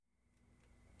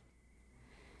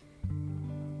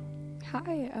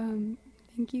Hi,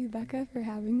 thank you, Becca, for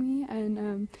having me,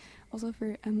 and also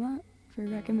for Emma for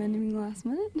recommending me last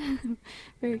minute.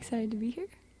 Very excited to be here.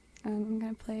 I'm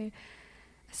going to play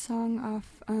a song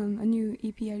off a new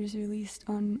EP I just released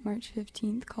on March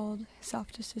 15th called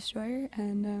Softest Destroyer,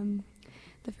 and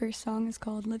the first song is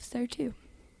called Lives There Too.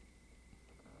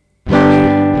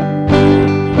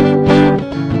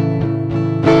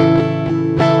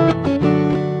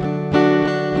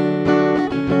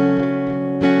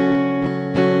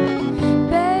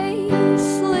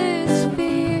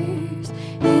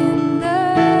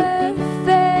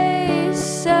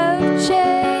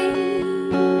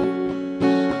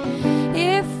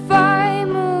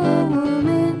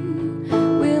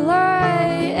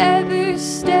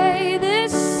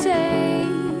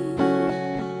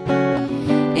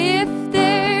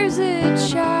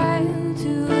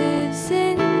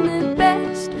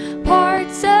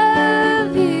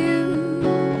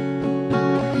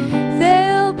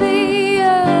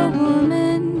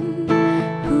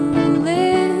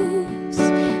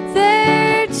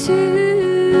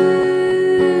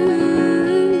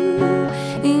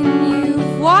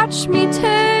 Watch me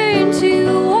turn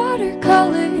to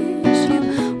watercolors, you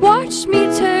watch me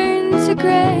turn to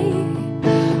gray.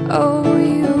 Oh,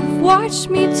 you've watched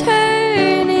me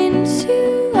turn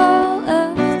into all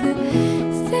of the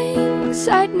things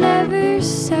I'd never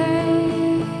say.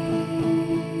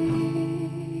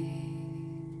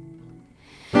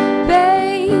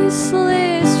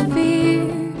 Baseless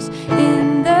fears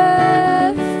in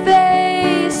the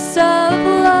face of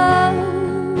love.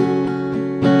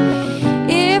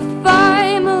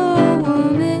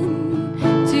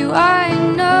 I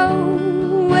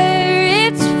know where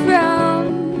it's from.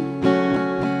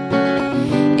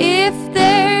 If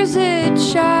there's a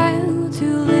child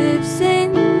who lives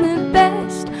in the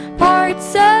best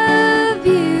parts of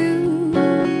you,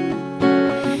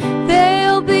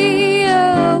 there'll be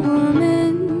a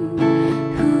woman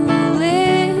who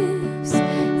lives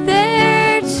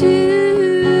there too.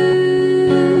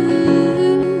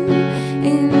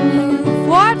 And you've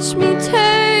watched me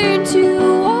turn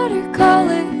to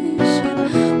watercolor,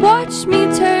 watch me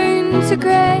turn to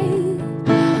gray.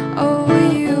 Oh,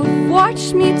 you've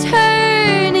watched me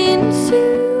turn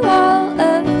into all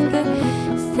of the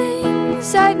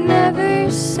things I'd never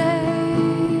say.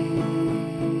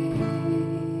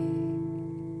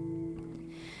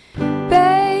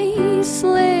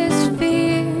 Baseless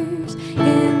fears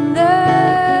in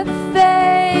the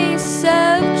face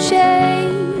of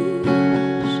change.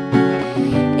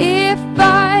 If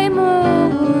I'm a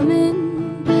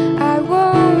woman, I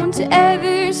won't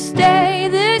ever stay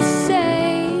the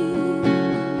same.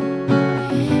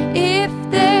 If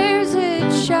there's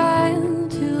a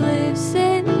child who lives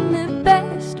in the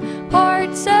best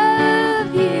parts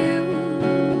of you,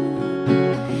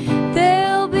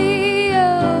 there'll be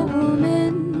a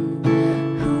woman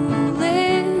who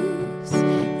lives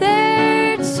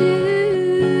there too.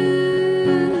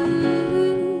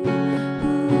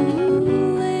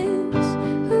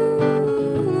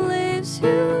 Who is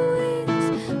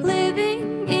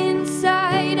living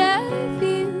inside of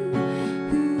you?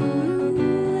 Who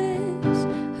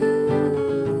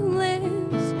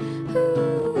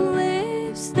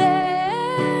lives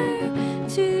there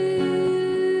too?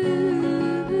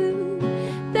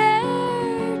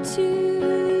 There too.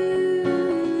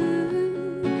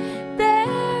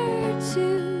 There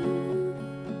too.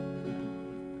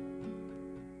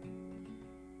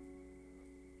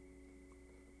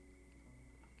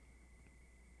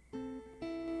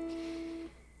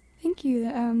 Thank you.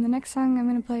 The next song I'm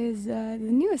going to play is the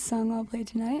newest song I'll play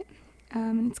tonight,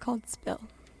 and it's called Spill.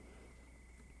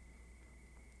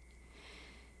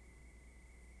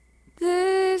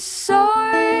 The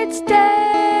swords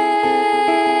dance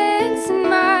in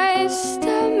my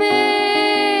stomach,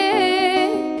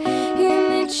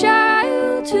 and the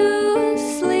child who's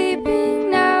sleeping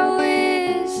now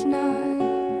is not,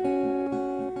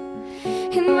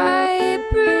 and my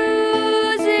bruises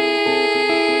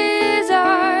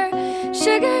are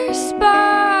sugar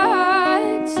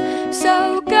spots.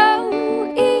 So go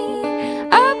eat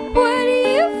up what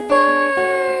you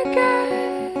forgot.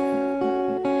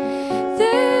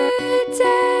 The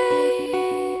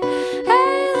day I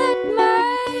let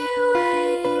my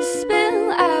ways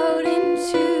spill out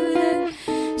into the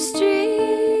street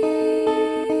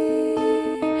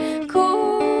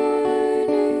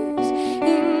corners,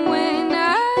 and when I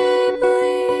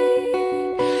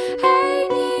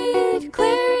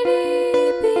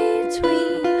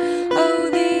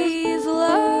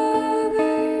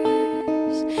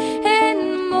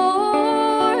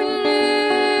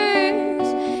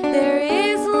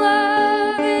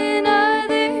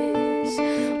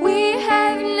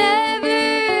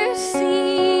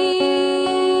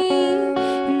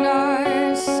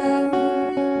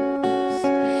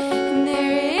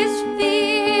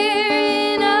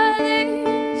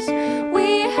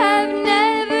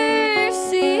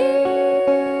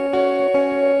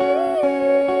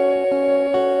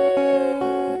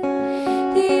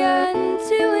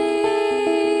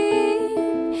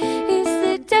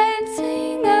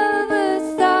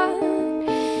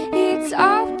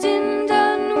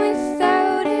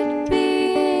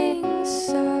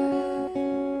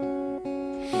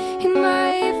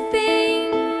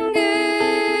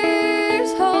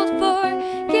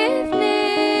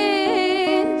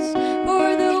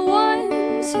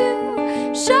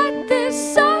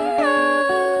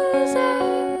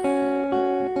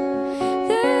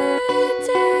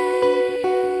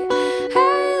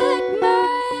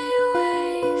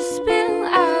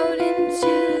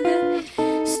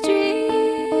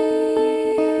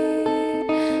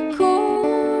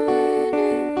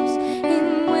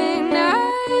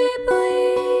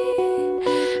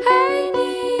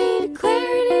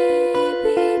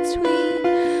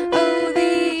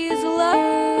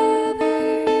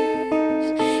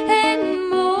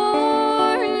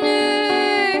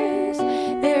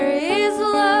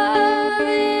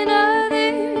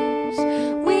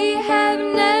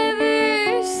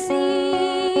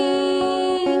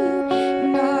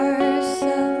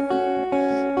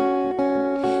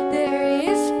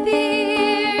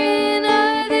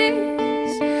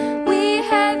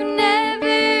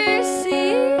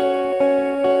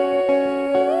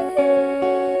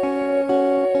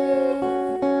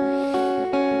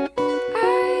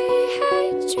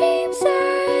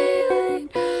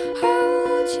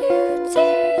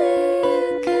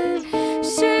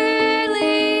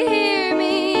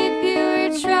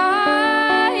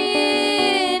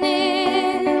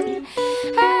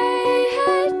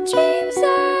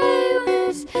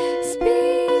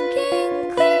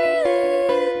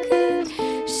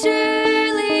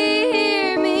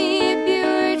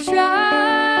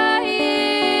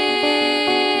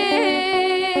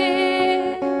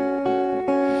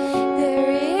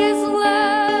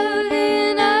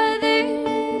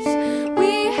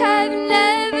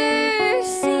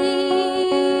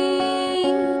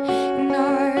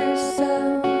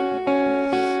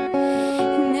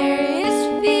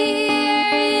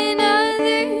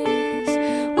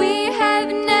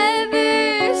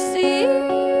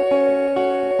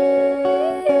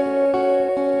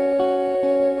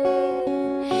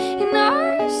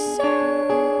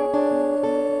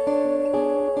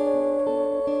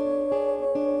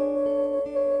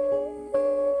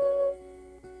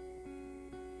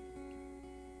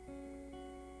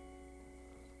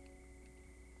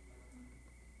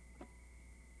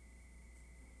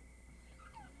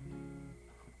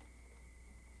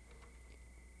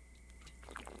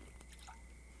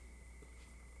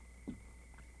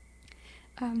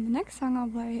The next song I'll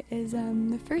play is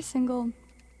the first single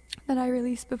that I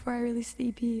released before I released the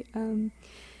EP. I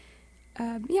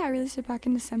released it back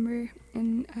in December,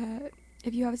 and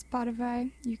if you have Spotify,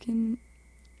 you can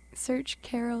search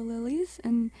Carol Lilies,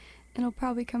 and it'll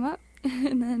probably come up.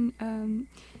 And then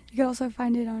you can also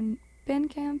find it on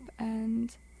Bandcamp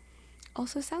and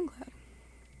also SoundCloud.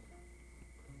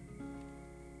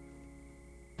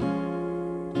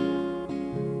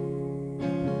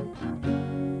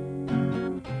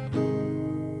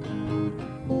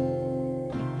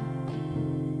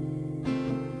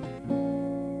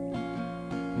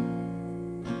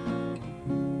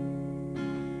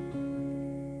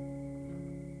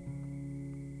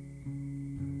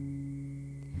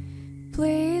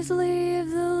 Please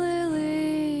leave the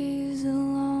lilies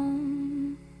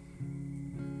alone.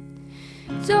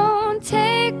 Don't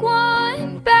take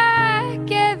one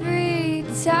back every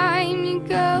time you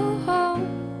go home.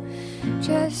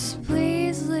 Just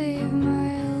please leave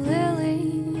my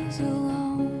lilies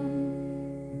alone.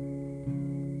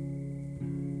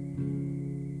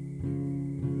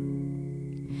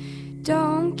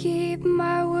 Don't keep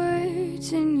my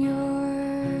words in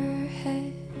your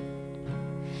head.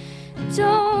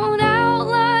 Don't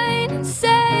outline and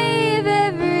save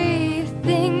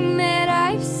everything that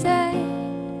I've said.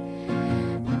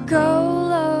 Go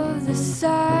love the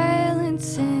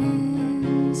silence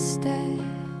instead.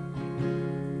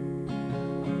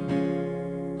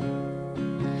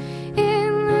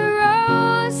 In the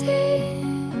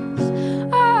roses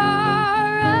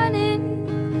are running.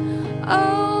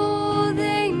 Oh,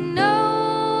 they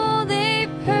know they've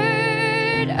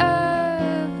heard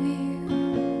of you.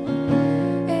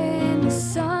 And the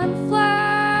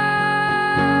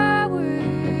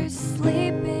sunflowers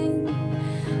sleeping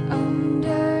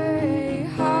under a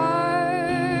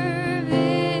harvest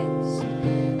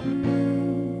moon.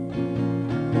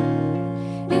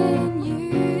 And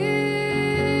you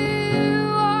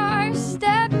are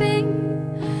stepping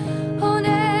on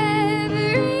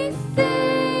everything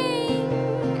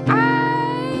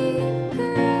I've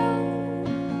grown.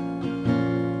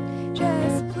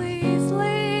 Just please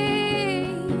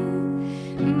leave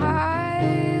my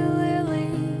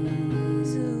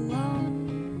lilies alone.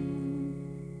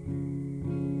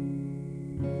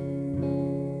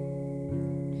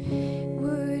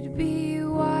 Would be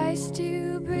wise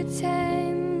to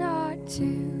pretend not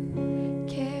to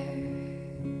care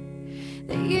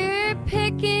that you're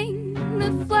picking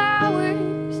the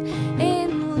flowers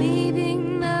and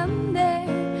leaving them there.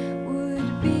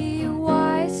 Would be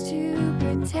wise to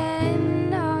pretend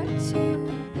not to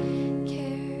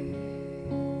care.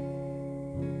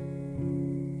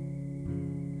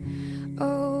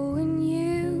 Oh, and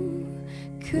you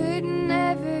could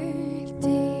never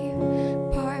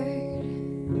depart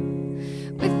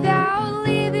without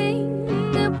leaving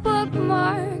a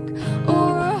bookmark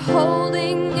or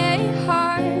holding a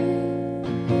heart.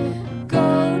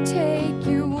 Go take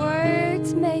your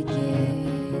words, make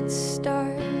it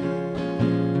start.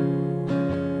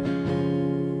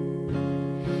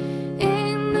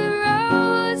 In the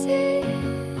roses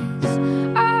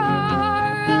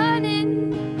are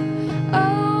running.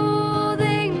 Oh,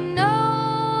 they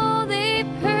know they've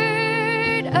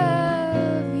heard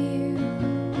of you.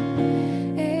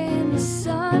 And the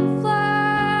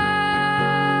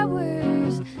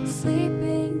sunflowers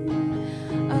sleeping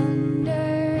under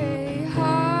a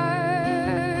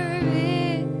harvest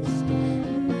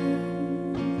moon.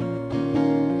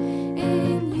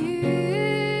 And you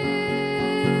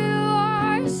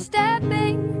are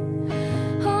stepping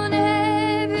on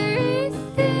everything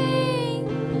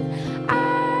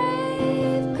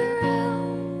I've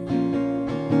grown.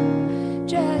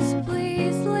 Just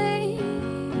please leave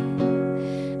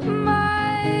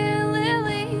my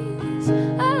lilies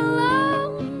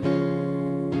alone.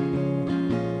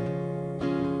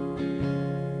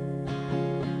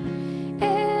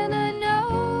 And I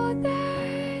know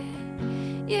that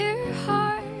your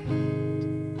heart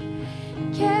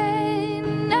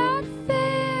cannot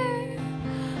fare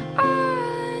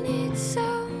on its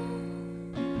own.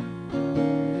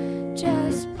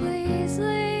 Just please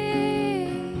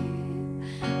leave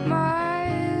my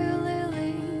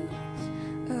lilies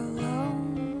alone.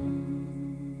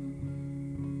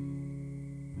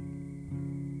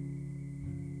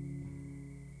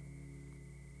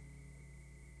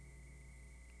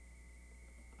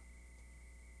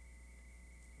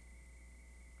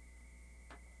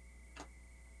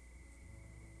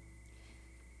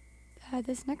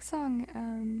 This next song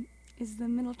is the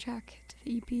middle track to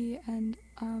the EP, and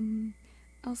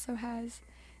also has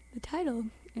the title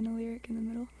in a lyric in the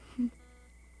middle. The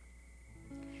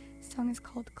song is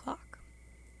called Clock.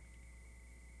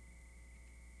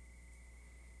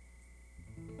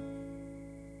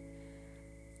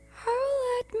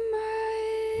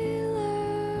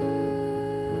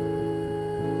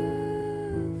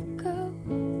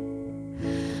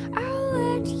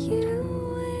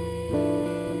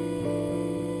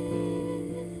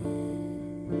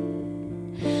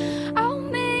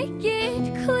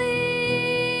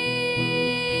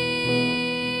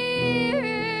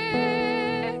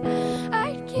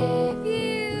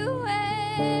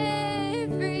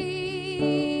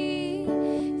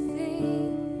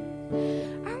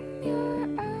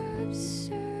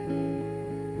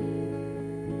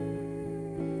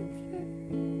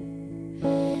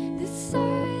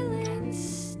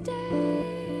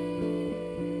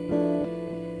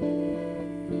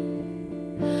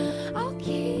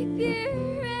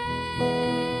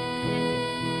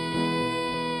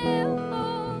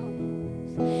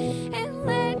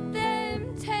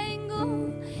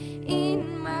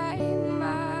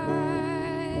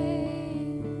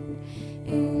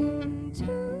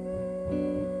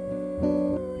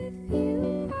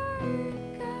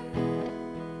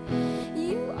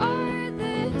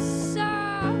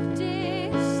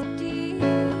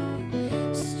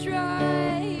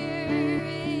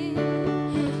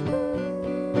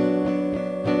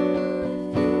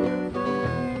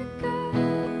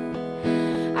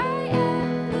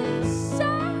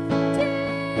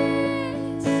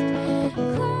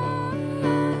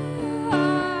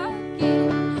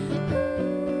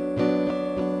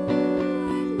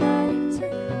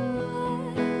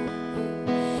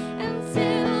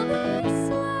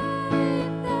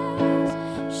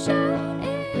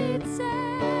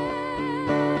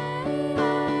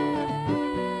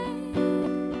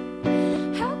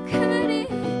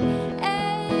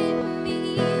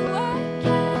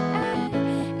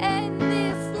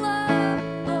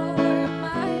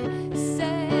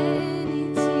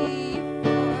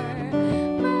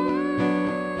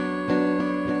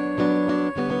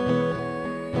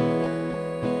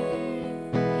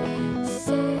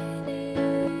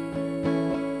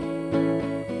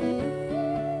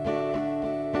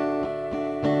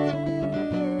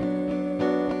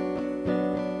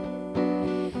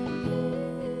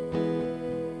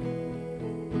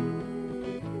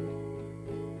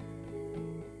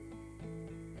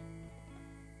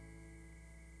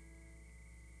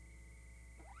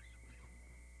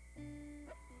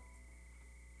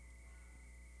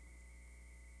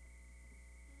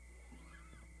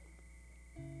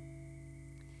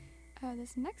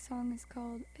 This next song is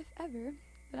called If Ever,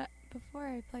 but before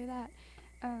I play that,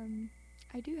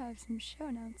 I do have some show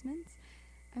announcements.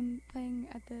 I'm playing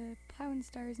at the Plough and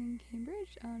Stars in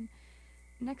Cambridge on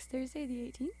next Thursday, the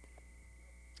 18th.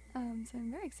 So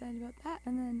I'm very excited about that.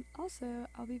 And then also,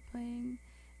 I'll be playing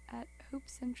at Hope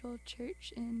Central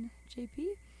Church in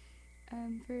JP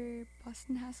for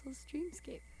Boston Hassel's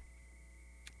Dreamscape.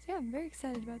 So yeah, I'm very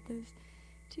excited about those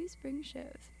 2 spring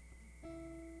shows.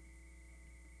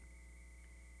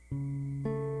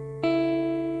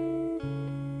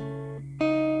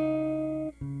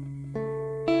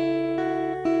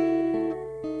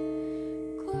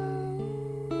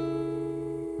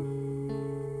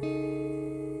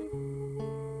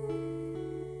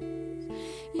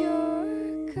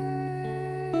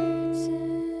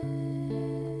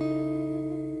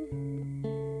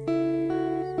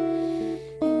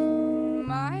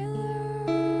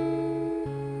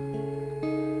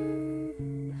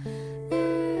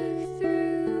 Through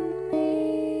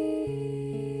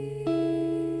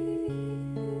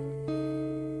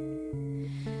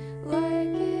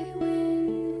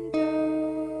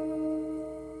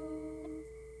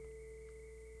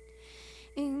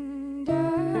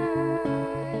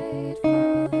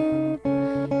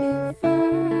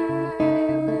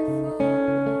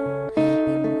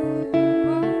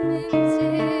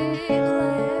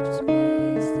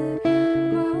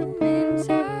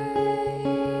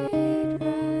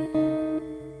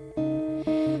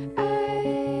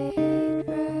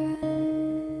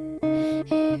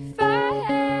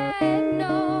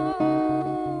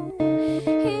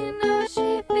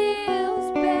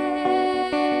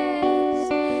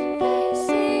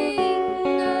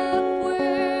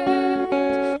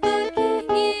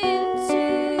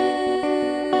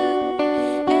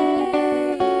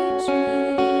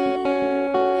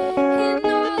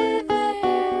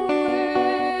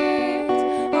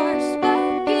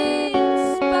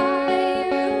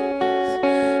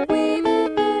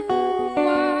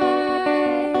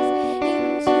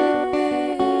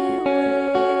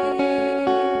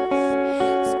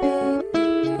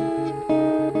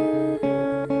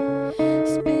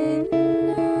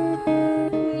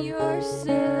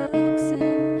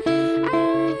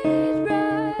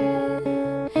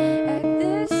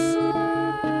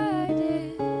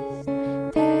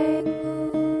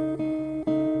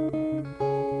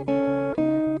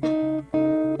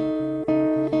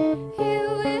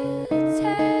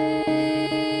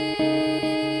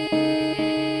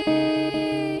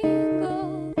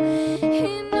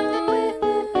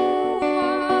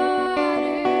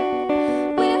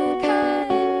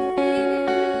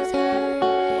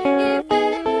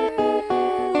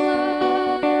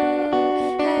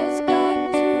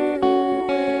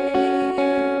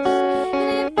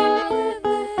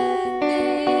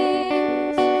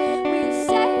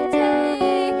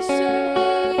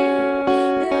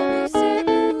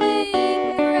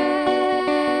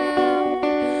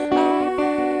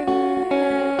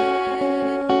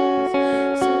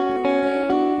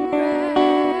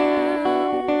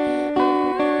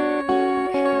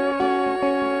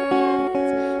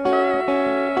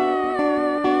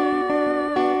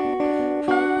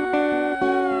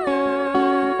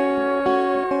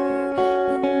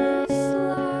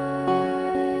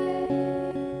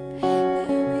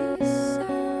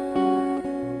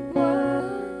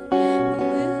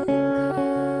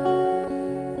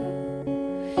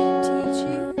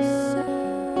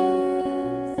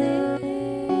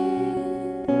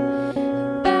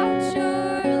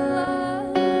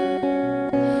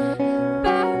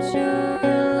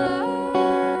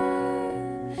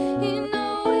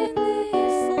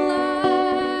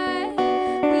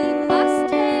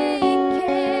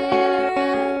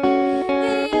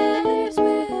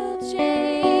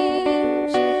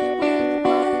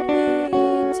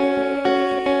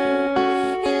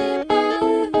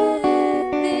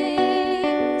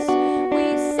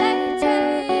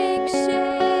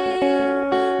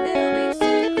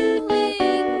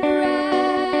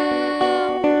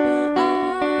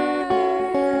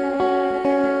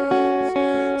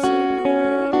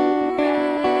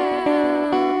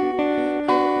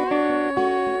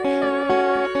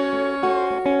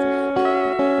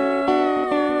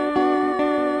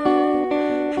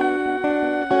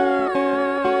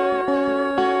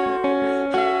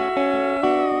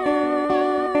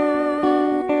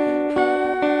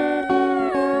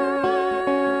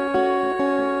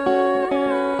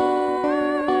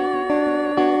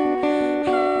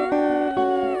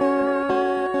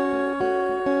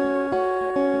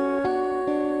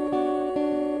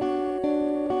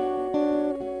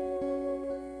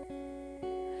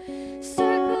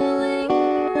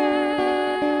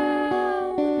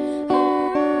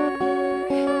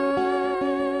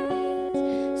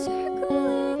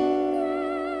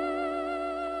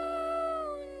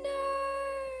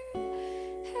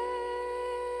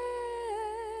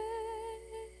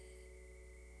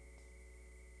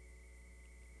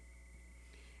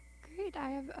I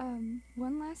have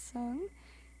one last song.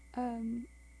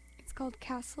 It's called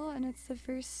Castle, and it's the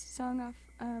first song off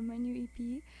my new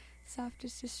EP,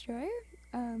 Softest Destroyer.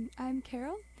 I'm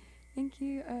Carol. Thank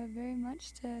you very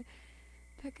much to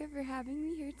Becca for having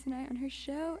me here tonight on her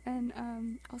show, and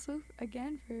also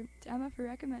again to Emma for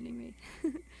recommending me.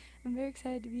 I'm very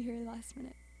excited to be here last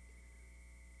minute.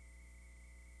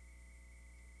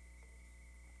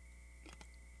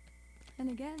 And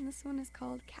again, this one is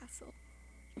called Castle.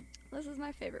 This is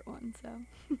my favorite one, so.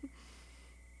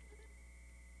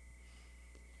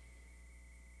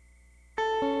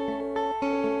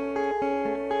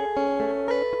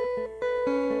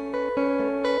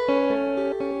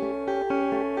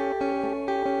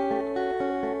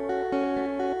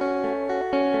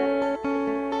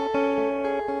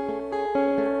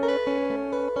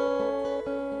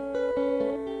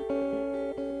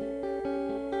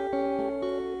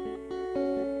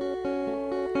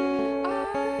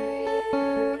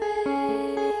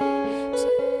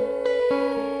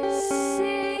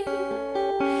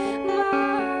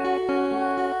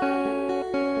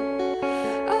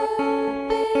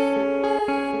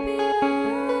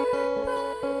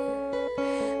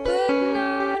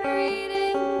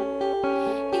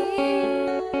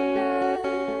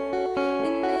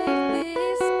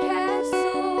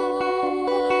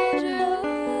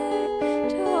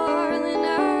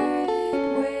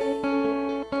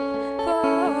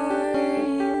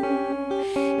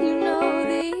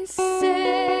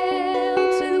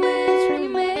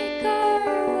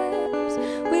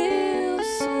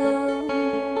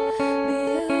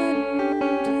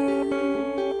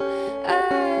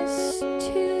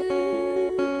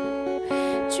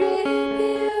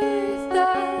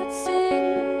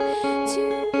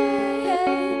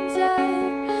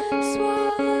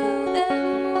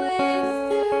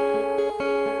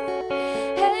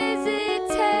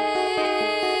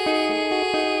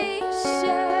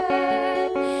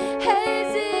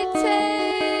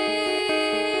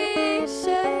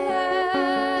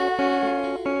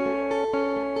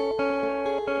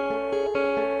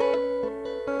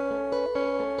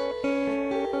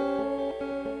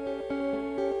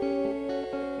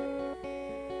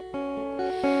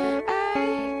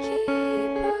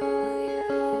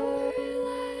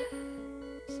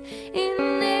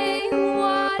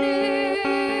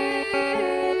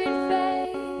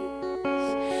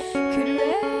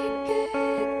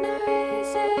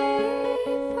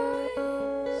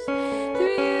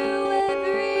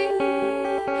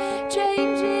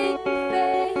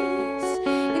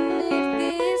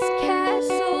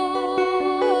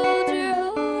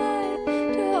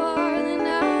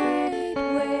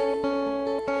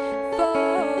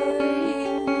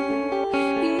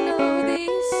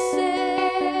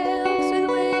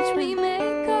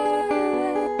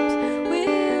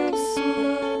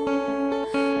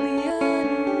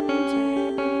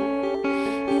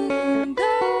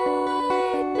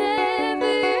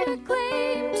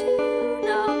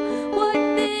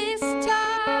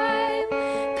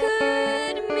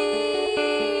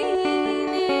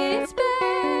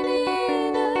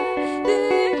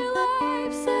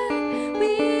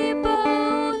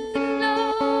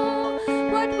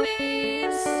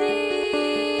 We've seen.